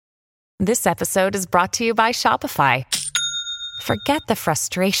This episode is brought to you by Shopify. Forget the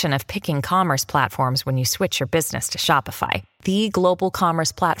frustration of picking commerce platforms when you switch your business to Shopify, the global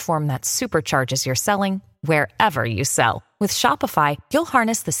commerce platform that supercharges your selling wherever you sell. With Shopify, you'll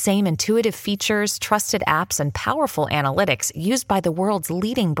harness the same intuitive features, trusted apps, and powerful analytics used by the world's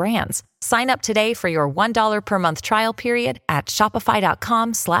leading brands. Sign up today for your $1 per month trial period at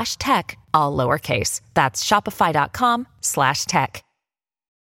shopify.com/tech, all lowercase. That's shopify.com/tech.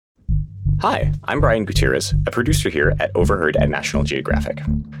 Hi, I'm Brian Gutierrez, a producer here at Overheard at National Geographic.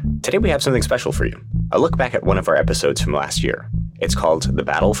 Today we have something special for you, a look back at one of our episodes from last year. It's called The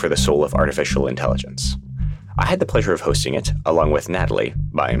Battle for the Soul of Artificial Intelligence. I had the pleasure of hosting it, along with Natalie,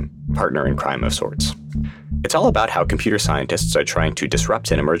 my partner in crime of sorts. It's all about how computer scientists are trying to disrupt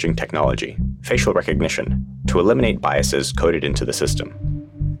an emerging technology, facial recognition, to eliminate biases coded into the system.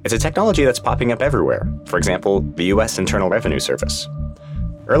 It's a technology that's popping up everywhere, for example, the US Internal Revenue Service.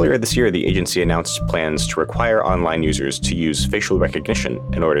 Earlier this year, the agency announced plans to require online users to use facial recognition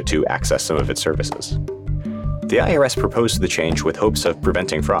in order to access some of its services. The IRS proposed the change with hopes of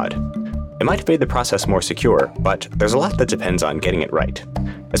preventing fraud. It might have made the process more secure, but there's a lot that depends on getting it right,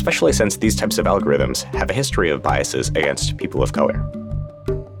 especially since these types of algorithms have a history of biases against people of color.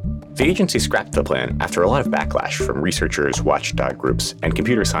 The agency scrapped the plan after a lot of backlash from researchers, watchdog groups, and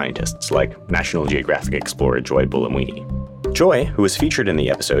computer scientists like National Geographic explorer Joy Buolamwini. Joy, who was featured in the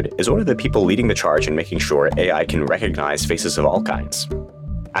episode, is one of the people leading the charge in making sure AI can recognize faces of all kinds.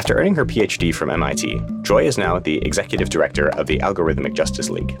 After earning her PhD from MIT, Joy is now the executive director of the Algorithmic Justice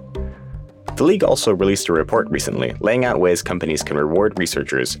League. The League also released a report recently laying out ways companies can reward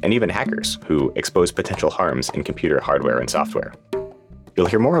researchers and even hackers who expose potential harms in computer hardware and software. You'll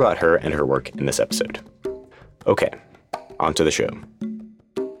hear more about her and her work in this episode. Okay, on to the show.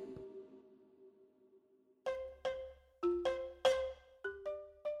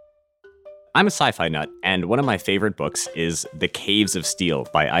 I'm a sci-fi nut, and one of my favorite books is The Caves of Steel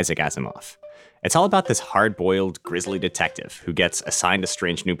by Isaac Asimov. It's all about this hard-boiled, grisly detective who gets assigned a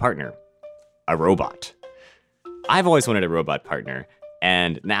strange new partner, a robot. I've always wanted a robot partner,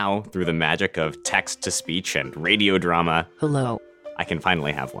 and now, through the magic of text-to-speech and radio drama, Hello. I can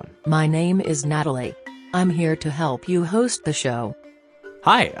finally have one. My name is Natalie. I'm here to help you host the show.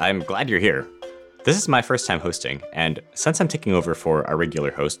 Hi, I'm glad you're here. This is my first time hosting, and since I'm taking over for our regular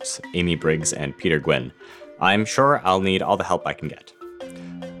hosts, Amy Briggs and Peter Gwynn, I'm sure I'll need all the help I can get.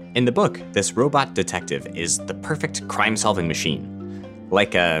 In the book, this robot detective is the perfect crime-solving machine,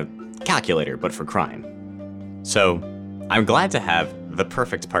 like a calculator but for crime. So, I'm glad to have the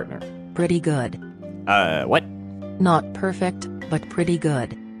perfect partner. Pretty good. What? Not perfect, but pretty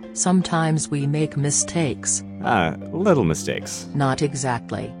good. Sometimes we make mistakes. Little mistakes. Not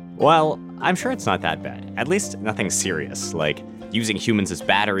exactly. Well, I'm sure it's not that bad. At least nothing serious, like using humans as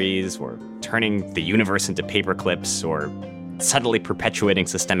batteries, or turning the universe into paper clips, or subtly perpetuating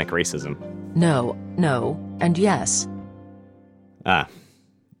systemic racism. No, and yes.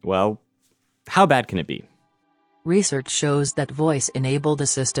 Well, how bad can it be? Research shows that voice-enabled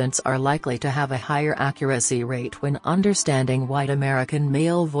assistants are likely to have a higher accuracy rate when understanding white American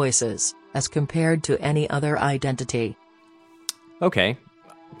male voices, as compared to any other identity. Okay.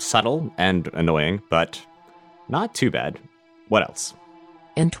 Subtle and annoying, but not too bad. What else?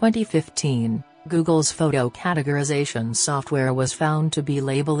 In 2015, Google's photo categorization software was found to be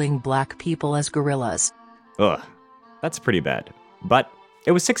labeling black people as gorillas. Ugh, that's pretty bad. But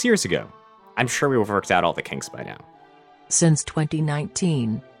it was 6 years ago. I'm sure we've worked out all the kinks by now. Since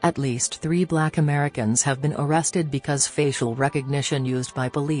 2019, at least 3 black Americans have been arrested because facial recognition used by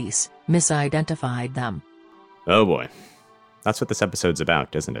police misidentified them. Oh boy. That's what this episode's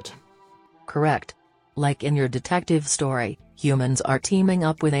about, isn't it? Correct. Like in your detective story, humans are teaming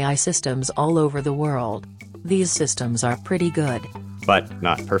up with AI systems all over the world. These systems are pretty good. But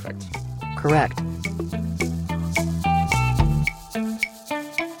not perfect. Correct.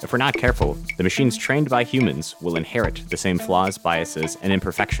 If we're not careful, the machines trained by humans will inherit the same flaws, biases, and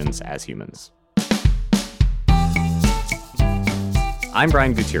imperfections as humans. I'm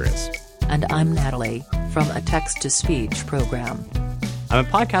Brian Gutierrez. And I'm Natalie, from a text-to-speech program. I'm a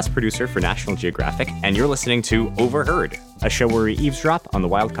podcast producer for National Geographic, and you're listening to Overheard, a show where we eavesdrop on the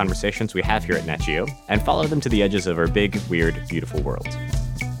wild conversations we have here at Nat Geo and follow them to the edges of our big, weird, beautiful world.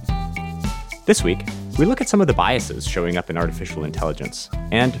 This week, we look at some of the biases showing up in artificial intelligence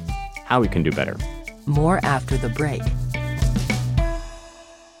and how we can do better. More after the break.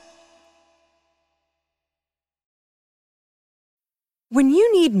 When you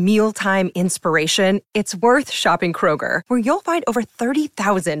need mealtime inspiration, it's worth shopping Kroger, where you'll find over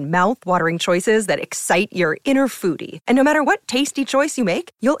 30,000 mouth-watering choices that excite your inner foodie. And no matter what tasty choice you make,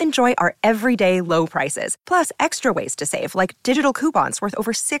 you'll enjoy our everyday low prices, plus extra ways to save, like digital coupons worth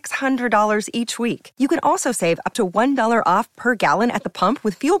over $600 each week. You can also save up to $1 off per gallon at the pump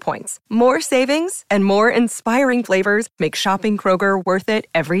with fuel points. More savings and more inspiring flavors make shopping Kroger worth it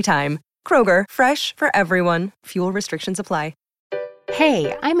every time. Kroger, fresh for everyone. Fuel restrictions apply.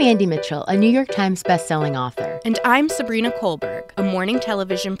 Hey, I'm Andy Mitchell, a New York Times bestselling author. And I'm Sabrina Kohlberg, a morning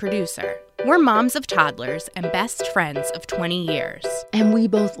television producer. We're moms of toddlers and best friends of 20 years. And we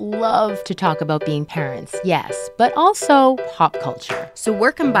both love to talk about being parents, yes, but also pop culture. So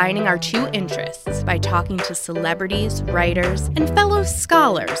we're combining our two interests by talking to celebrities, writers, and fellow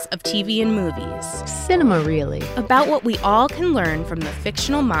scholars of TV and movies. Cinema, really. About what we all can learn from the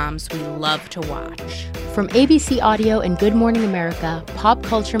fictional moms we love to watch. From ABC Audio and Good Morning America, Pop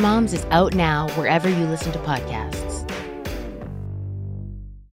Culture Moms is out now wherever you listen to podcasts.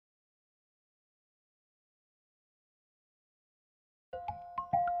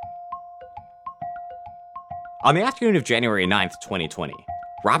 On the afternoon of January 9th, 2020,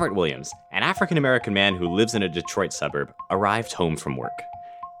 Robert Williams, an African-American man who lives in a Detroit suburb, arrived home from work.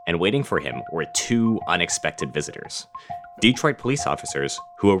 And waiting for him were two unexpected visitors, Detroit police officers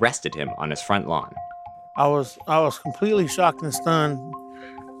who arrested him on his front lawn. I was completely shocked and stunned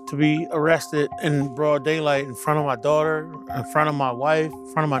to be arrested in broad daylight in front of my daughter, in front of my wife,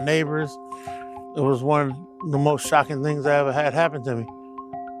 in front of my neighbors. It was one of the most shocking things I ever had happen to me.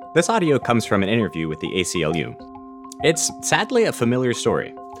 This audio comes from an interview with the ACLU. It's sadly a familiar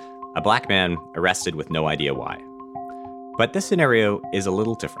story. A black man arrested with no idea why. But this scenario is a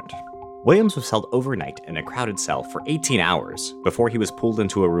little different. Williams was held overnight in a crowded cell for 18 hours before he was pulled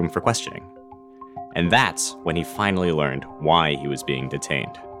into a room for questioning. And that's when he finally learned why he was being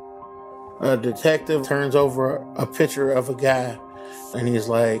detained. A detective turns over a picture of a guy, and he's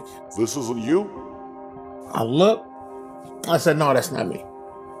like, "This isn't you?" I look. I said, "No, that's not me."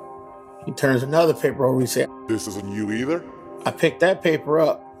 He turns another paper over. He said, "This isn't you either?" I picked that paper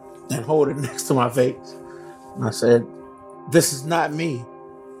up and hold it next to my face. And I said, "This is not me."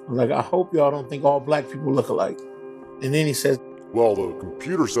 I'm like, "I hope y'all don't think all black people look alike." And then he says, "Well, the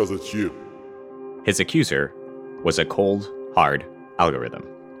computer says it's you." His accuser was a cold, hard algorithm.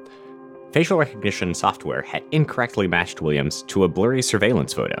 Facial recognition software had incorrectly matched Williams to a blurry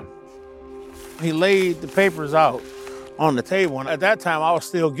surveillance photo. He laid the papers out on the table, and at that time, I was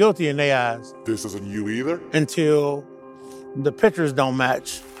still guilty in their eyes. "This isn't you either?" Until the pictures don't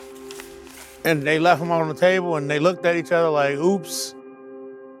match. And they left them on the table, and they looked at each other like, oops.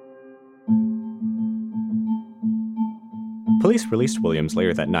 Police released Williams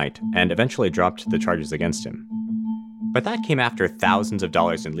later that night and eventually dropped the charges against him. But that came after thousands of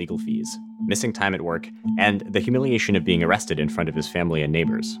dollars in legal fees, missing time at work, and the humiliation of being arrested in front of his family and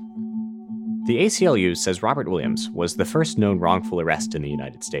neighbors. The ACLU says Robert Williams was the first known wrongful arrest in the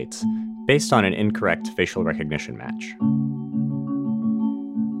United States, based on an incorrect facial recognition match.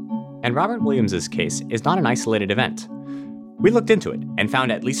 And Robert Williams' case is not an isolated event. We looked into it and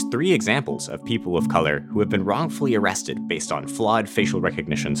found at least 3 examples of people of color who have been wrongfully arrested based on flawed facial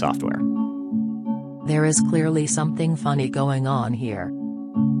recognition software. There is clearly something funny going on here.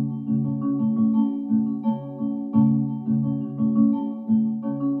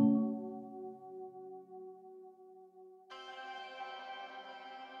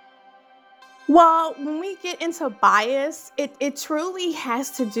 Well, when we get into bias, it truly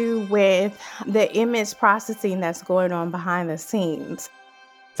has to do with the image processing that's going on behind the scenes.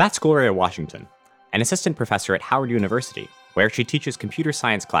 That's Gloria Washington, an assistant professor at Howard University, where she teaches computer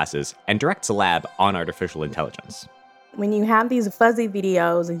science classes and directs a lab on artificial intelligence. When you have these fuzzy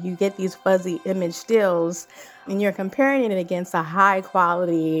videos and you get these fuzzy image stills and you're comparing it against a high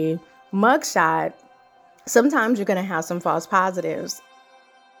quality mugshot, sometimes you're going to have some false positives.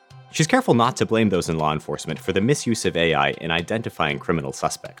 She's careful not to blame those in law enforcement for the misuse of AI in identifying criminal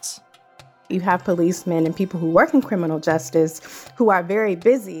suspects. You have policemen and people who work in criminal justice who are very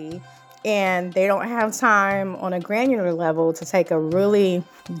busy, and they don't have time on a granular level to take a really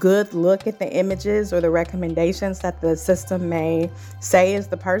good look at the images or the recommendations that the system may say is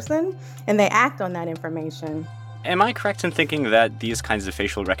the person, and they act on that information. Am I correct in thinking that these kinds of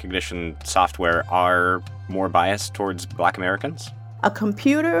facial recognition software are more biased towards Black Americans? A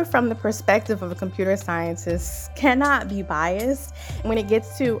computer, from the perspective of a computer scientist, cannot be biased. When it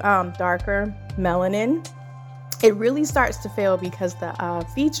gets to darker melanin, it really starts to fail because the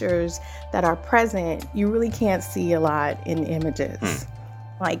features that are present, you really can't see a lot in images.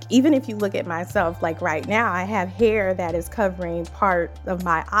 Like, even if you look at myself, like right now, I have hair that is covering part of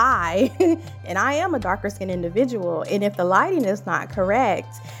my eye, and I am a darker skinned individual. And if the lighting is not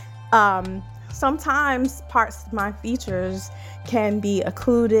correct, sometimes parts of my features can be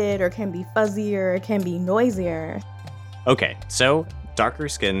occluded or can be fuzzier, or can be noisier. Okay, so darker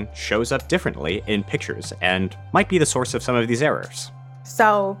skin shows up differently in pictures and might be the source of some of these errors.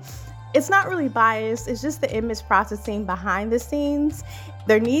 So it's not really biased, it's just the image processing behind the scenes.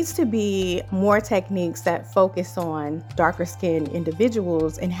 There needs to be more techniques that focus on darker skinned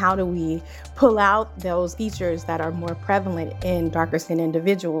individuals, and how do we pull out those features that are more prevalent in darker skinned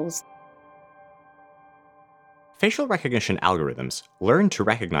individuals. Facial recognition algorithms learn to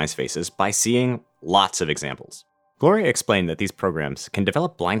recognize faces by seeing lots of examples. Gloria explained that these programs can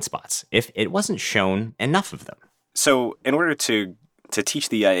develop blind spots if it wasn't shown enough of them. So in order to teach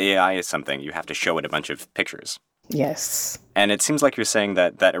the AI something, you have to show it a bunch of pictures. Yes. And it seems like you're saying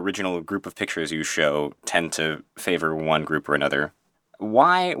that that original group of pictures you show tend to favor one group or another.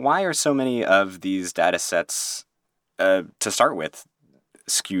 Why are so many of these data sets, to start with,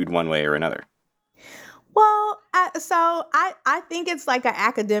 skewed one way or another? Well, I think it's like an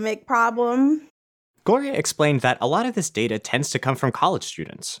academic problem. Gloria explained that a lot of this data tends to come from college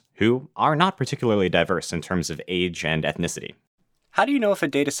students, who are not particularly diverse in terms of age and ethnicity. How do you know if a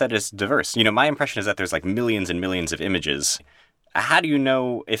data set is diverse? My impression is that there's like millions and millions of images. How do you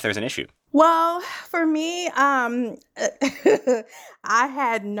know if there's an issue? Well, for me, I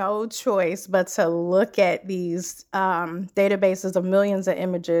had no choice but to look at these databases of millions of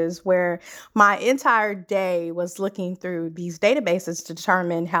images, where my entire day was looking through these databases to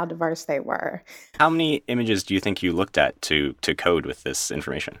determine how diverse they were. How many images do you think you looked at to code with this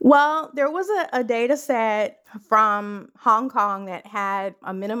information? Well, there was a data set from Hong Kong that had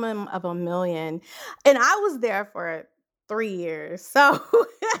a minimum of 1 million, and I was there for 3 years. So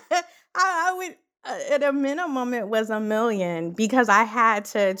I would, at a minimum, it was 1 million, because I had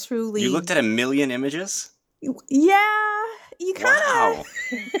to truly... You looked at 1 million images? Yeah, you kind of... Wow.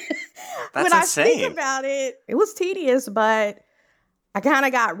 That's when insane. I think about it, it was tedious, but I kind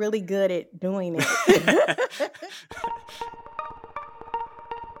of got really good at doing it.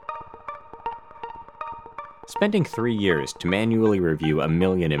 Spending 3 years to manually review 1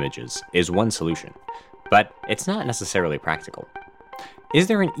 million images is one solution, but it's not necessarily practical. Is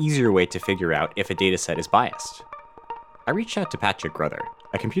there an easier way to figure out if a dataset is biased? I reached out to Patrick Grother,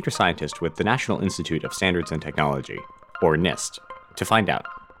 a computer scientist with the National Institute of Standards and Technology, or NIST, to find out.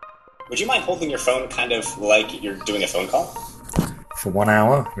 Would you mind holding your phone kind of like you're doing a phone call? For 1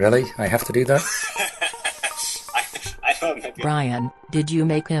 hour? Really? I have to do that? I don't know. Brian, did you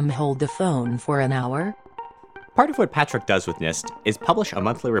make him hold the phone for an hour? Part of what Patrick does with NIST is publish a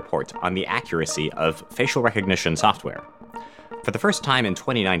monthly report on the accuracy of facial recognition software. For the first time in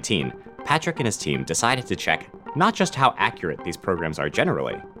 2019, Patrick and his team decided to check not just how accurate these programs are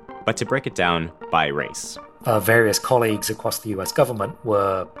generally, but to break it down by race. Various colleagues across the US government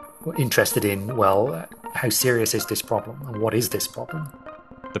were interested in, how serious is this problem, and what is this problem?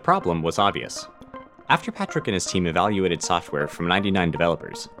 The problem was obvious. After Patrick and his team evaluated software from 99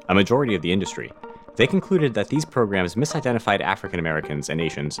 developers, a majority of the industry, they concluded that these programs misidentified African Americans and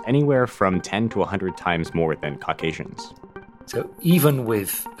Asians anywhere from 10 to 100 times more than Caucasians. So even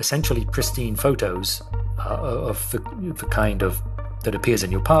with essentially pristine photos of the kind of that appears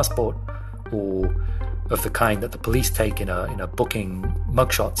in your passport, or of the kind that the police take in a booking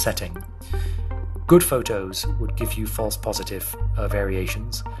mugshot setting, good photos would give you false positive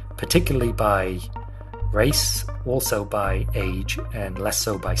variations, particularly by race, also by age, and less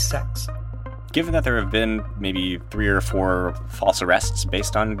so by sex. Given that there have been maybe 3 or 4 false arrests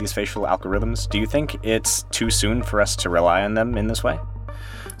based on these facial algorithms, do you think it's too soon for us to rely on them in this way?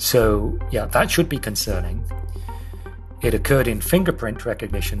 So, yeah, that should be concerning. It occurred in fingerprint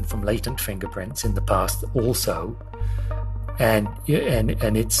recognition from latent fingerprints in the past also. And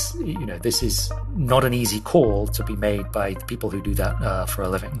it's, this is not an easy call to be made by the people who do that for a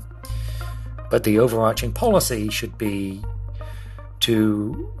living. But the overarching policy should be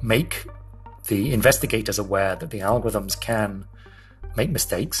to make the investigators aware that the algorithms can make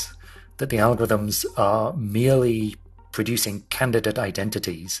mistakes, that the algorithms are merely producing candidate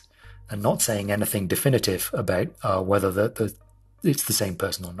identities and not saying anything definitive about whether it's the same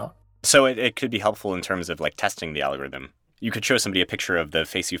person or not. So it could be helpful in terms of testing the algorithm. You could show somebody a picture of the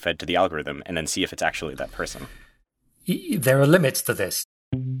face you fed to the algorithm and then see if it's actually that person. There are limits to this.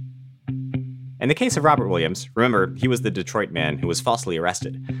 In the case of Robert Williams, remember, he was the Detroit man who was falsely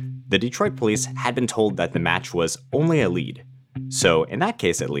arrested. The Detroit police had been told that the match was only a lead. So, in that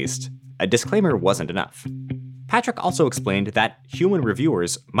case at least, a disclaimer wasn't enough. Patrick also explained that human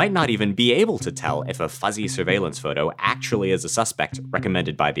reviewers might not even be able to tell if a fuzzy surveillance photo actually is a suspect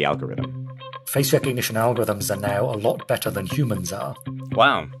recommended by the algorithm. Face recognition algorithms are now a lot better than humans are.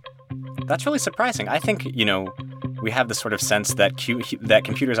 Wow. That's really surprising. I think, we have this sort of sense that that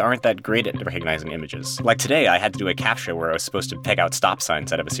computers aren't that great at recognizing images. Like today, I had to do a CAPTCHA where I was supposed to pick out stop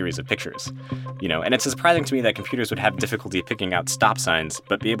signs out of a series of pictures. And it's surprising to me that computers would have difficulty picking out stop signs,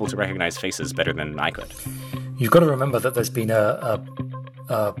 but be able to recognize faces better than I could. You've got to remember that there's been an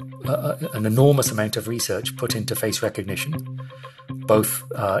enormous amount of research put into face recognition, both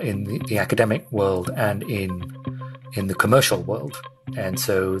in the academic world and in the commercial world. And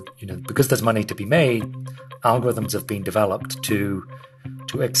so, because there's money to be made, algorithms have been developed to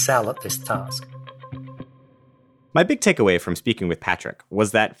excel at this task. My big takeaway from speaking with Patrick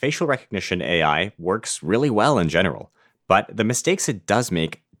was that facial recognition AI works really well in general, but the mistakes it does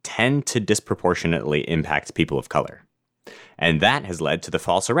make tend to disproportionately impact people of color. And that has led to the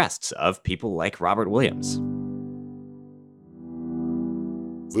false arrests of people like Robert Williams.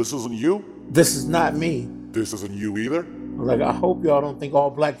 This isn't you? This is not me. This isn't you either? Like, I hope y'all don't think all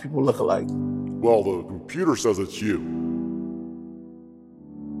black people look alike. Well, the computer says it's you.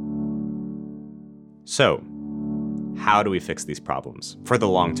 So, how do we fix these problems for the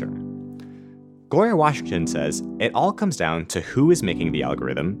long term? Gloria Washington says it all comes down to who is making the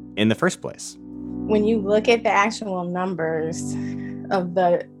algorithm in the first place. When you look at the actual numbers of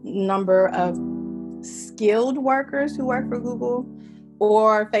the number of skilled workers who work for Google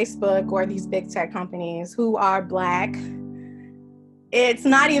or Facebook or these big tech companies who are Black, it's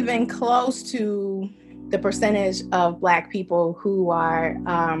not even close to the percentage of Black people who are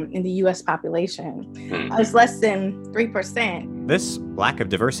in the U.S. population. It's less than 3%. This lack of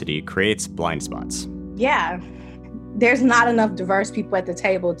diversity creates blind spots. Yeah, there's not enough diverse people at the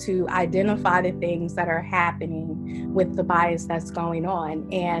table to identify the things that are happening with the bias that's going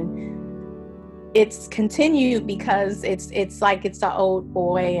on. And it's continued because it's like it's the old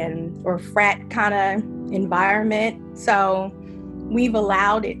boy or frat kind of environment. So we've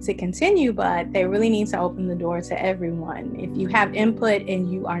allowed it to continue, but they really need to open the door to everyone. If you have input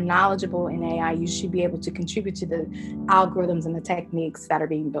and you are knowledgeable in AI, you should be able to contribute to the algorithms and the techniques that are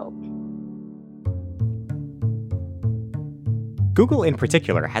being built. Google in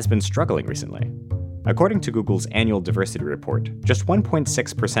particular has been struggling recently. According to Google's annual diversity report, just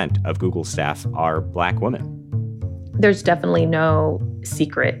 1.6% of Google staff are Black women. There's definitely no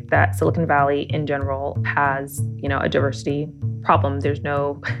secret that Silicon Valley in general has, a diversity problem. There's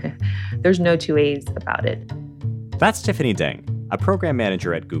no two ways about it. That's Tiffany Deng, a program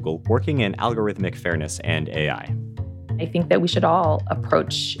manager at Google working in algorithmic fairness and AI. I think that we should all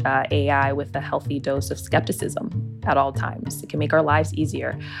approach AI with a healthy dose of skepticism at all times. It can make our lives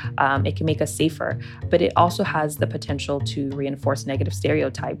easier. It can make us safer, but it also has the potential to reinforce negative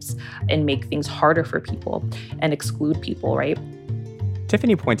stereotypes and make things harder for people and exclude people, right?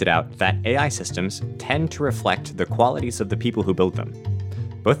 Tiffany pointed out that AI systems tend to reflect the qualities of the people who build them,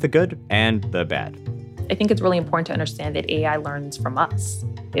 both the good and the bad. I think it's really important to understand that AI learns from us.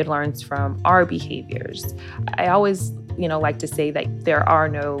 It learns from our behaviors. I always, like to say that there are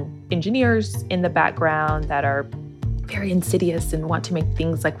no engineers in the background that are very insidious and want to make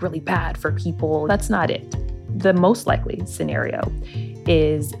things like really bad for people. That's not it. The most likely scenario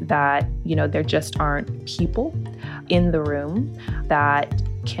is that, there just aren't people in the room that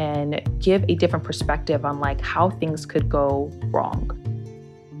can give a different perspective on how things could go wrong.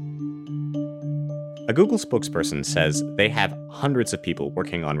 A Google spokesperson says they have hundreds of people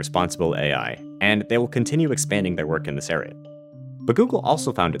working on responsible AI, and they will continue expanding their work in this area. But Google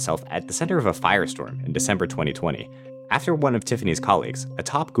also found itself at the center of a firestorm in December 2020, after one of Tiffany's colleagues, a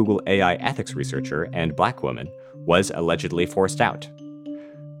top Google AI ethics researcher and Black woman, was allegedly forced out.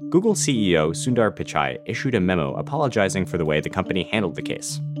 Google CEO Sundar Pichai issued a memo apologizing for the way the company handled the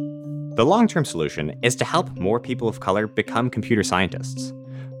case. The long-term solution is to help more people of color become computer scientists.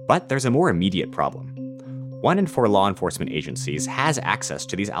 But there's a more immediate problem. 1 in 4 law enforcement agencies has access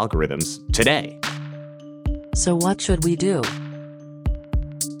to these algorithms today. So what should we do?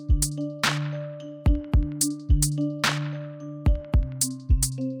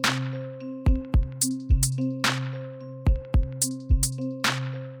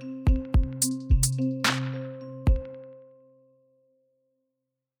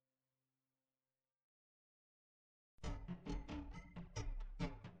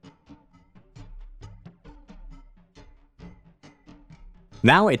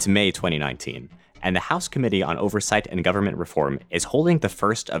 Now it's May 2019, and the House Committee on Oversight and Government Reform is holding the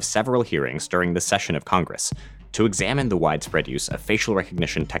first of several hearings during this session of Congress to examine the widespread use of facial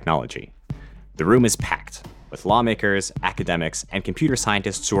recognition technology. The room is packed. with lawmakers, academics, and computer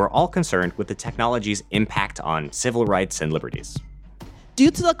scientists who are all concerned with the technology's impact on civil rights and liberties. Due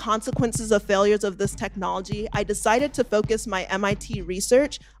to the consequences of failures of this technology, I decided to focus my MIT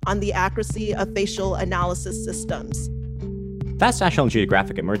research on the accuracy of facial analysis systems. That's National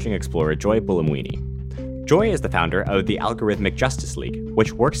Geographic emerging explorer Joy Buolamwini. Joy is the founder of the Algorithmic Justice League,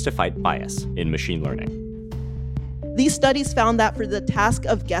 which works to fight bias in machine learning. These studies found that for the task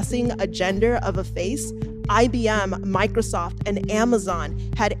of guessing a gender of a face, IBM, Microsoft, and Amazon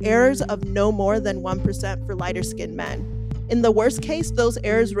had errors of no more than 1% for lighter-skinned men. In the worst case, those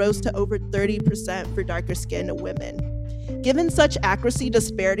errors rose to over 30% for darker-skinned women. Given such accuracy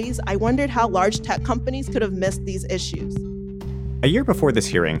disparities, I wondered how large tech companies could have missed these issues. A year before this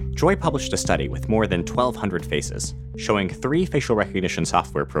hearing, Joy published a study with more than 1,200 faces, showing 3 facial recognition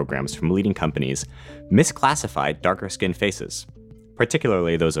software programs from leading companies misclassified darker-skinned faces,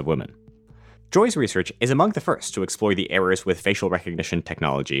 particularly those of women. Joy's research is among the first to explore the errors with facial recognition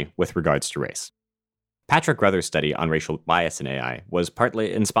technology with regards to race. Patrick Ruther's study on racial bias in AI was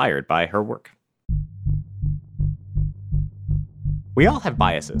partly inspired by her work. We all have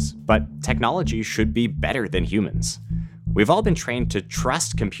biases, but technology should be better than humans. We've all been trained to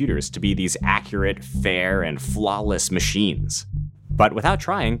trust computers to be these accurate, fair, and flawless machines. But without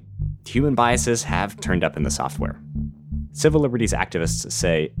trying, human biases have turned up in the software. Civil liberties activists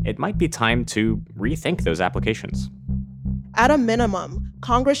say it might be time to rethink those applications. At a minimum,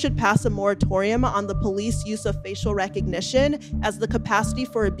 Congress should pass a moratorium on the police use of facial recognition, as the capacity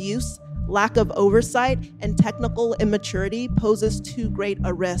for abuse, lack of oversight, and technical immaturity poses too great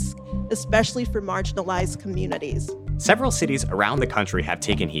a risk, especially for marginalized communities. Several cities around the country have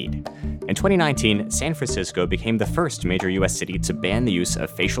taken heed. In 2019, San Francisco became the first major U.S. city to ban the use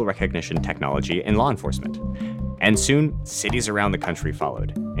of facial recognition technology in law enforcement. And soon, cities around the country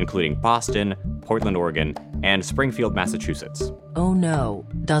followed, including Boston, Portland, Oregon, and Springfield, Massachusetts. Oh no,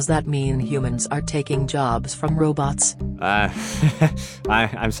 does that mean humans are taking jobs from robots?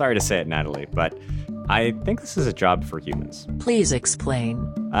 I'm sorry to say it, Natalie, but I think this is a job for humans. Please explain.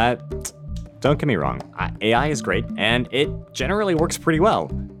 Don't get me wrong, AI is great, and it generally works pretty well.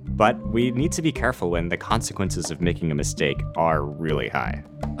 But we need to be careful when the consequences of making a mistake are really high.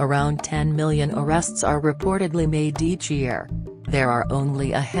 Around 10 million arrests are reportedly made each year. There are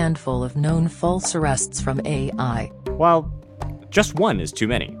only a handful of known false arrests from AI. Well, just one is too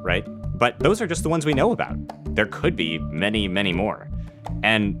many, right? But those are just the ones we know about. There could be many, many more.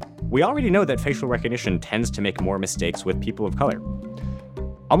 And we already know that facial recognition tends to make more mistakes with people of color.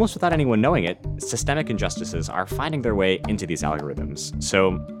 Almost without anyone knowing it, systemic injustices are finding their way into these algorithms.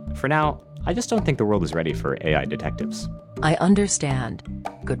 So, for now, I just don't think the world is ready for AI detectives. I understand.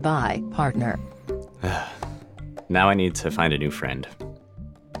 Goodbye, partner. Now I need to find a new friend.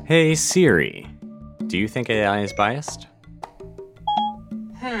 Hey, Siri. Do you think AI is biased?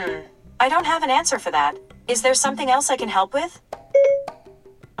 I don't have an answer for that. Is there something else I can help with?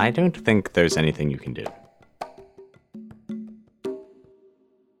 I don't think there's anything you can do.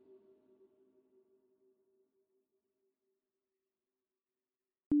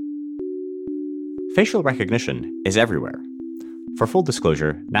 Facial recognition is everywhere. For full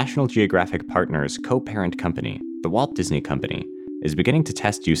disclosure, National Geographic Partners' co-parent company, the Walt Disney Company, is beginning to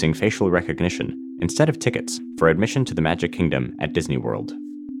test using facial recognition instead of tickets for admission to the Magic Kingdom at Disney World.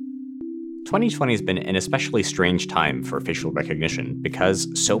 2020 has been an especially strange time for facial recognition because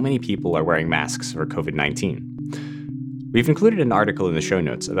so many people are wearing masks for COVID-19. We've included an article in the show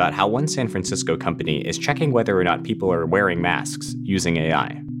notes about how one San Francisco company is checking whether or not people are wearing masks using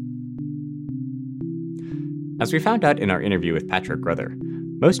AI. As we found out in our interview with Patrick Ruther,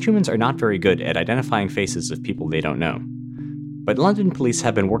 most humans are not very good at identifying faces of people they don't know. But London police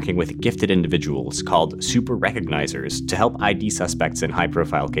have been working with gifted individuals called super recognizers to help ID suspects in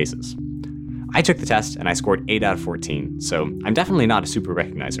high-profile cases. I took the test and I scored 8 out of 14, so I'm definitely not a super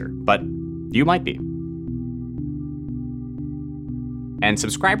recognizer, but you might be. And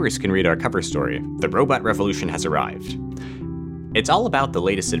subscribers can read our cover story, The Robot Revolution Has Arrived. It's all about the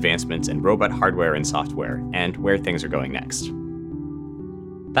latest advancements in robot hardware and software, and where things are going next.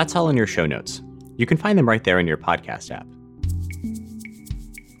 That's all in your show notes. You can find them right there in your podcast app.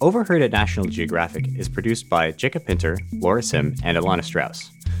 Overheard at National Geographic is produced by Jacob Pinter, Laura Sim, and Alana Strauss.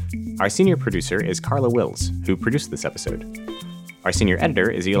 Our senior producer is Carla Wills, who produced this episode. Our senior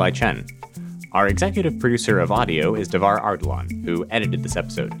editor is Eli Chen. Our executive producer of audio is Devar Ardalan, who edited this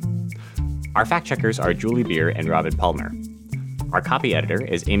episode. Our fact-checkers are Julie Beer and Robin Palmer. Our copy editor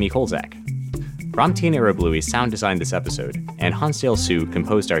is Amy Kolzak. Ramtin Arablui sound designed this episode, and Hansdale Su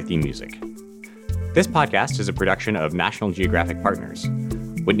composed our theme music. This podcast is a production of National Geographic Partners.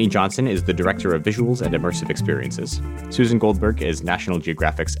 Whitney Johnson is the Director of Visuals and Immersive Experiences. Susan Goldberg is National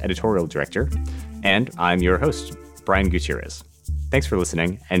Geographic's Editorial Director. And I'm your host, Brian Gutierrez. Thanks for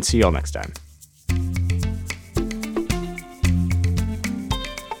listening, and see you all next time.